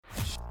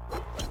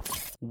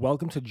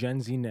Welcome to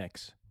Gen Z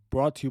Knicks,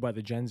 brought to you by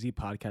the Gen Z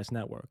Podcast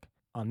Network.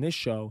 On this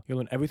show, you'll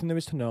learn everything there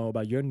is to know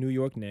about your New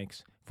York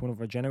Knicks from one of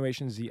our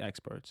Generation Z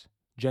experts.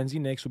 Gen Z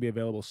Knicks will be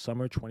available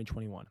summer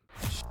 2021.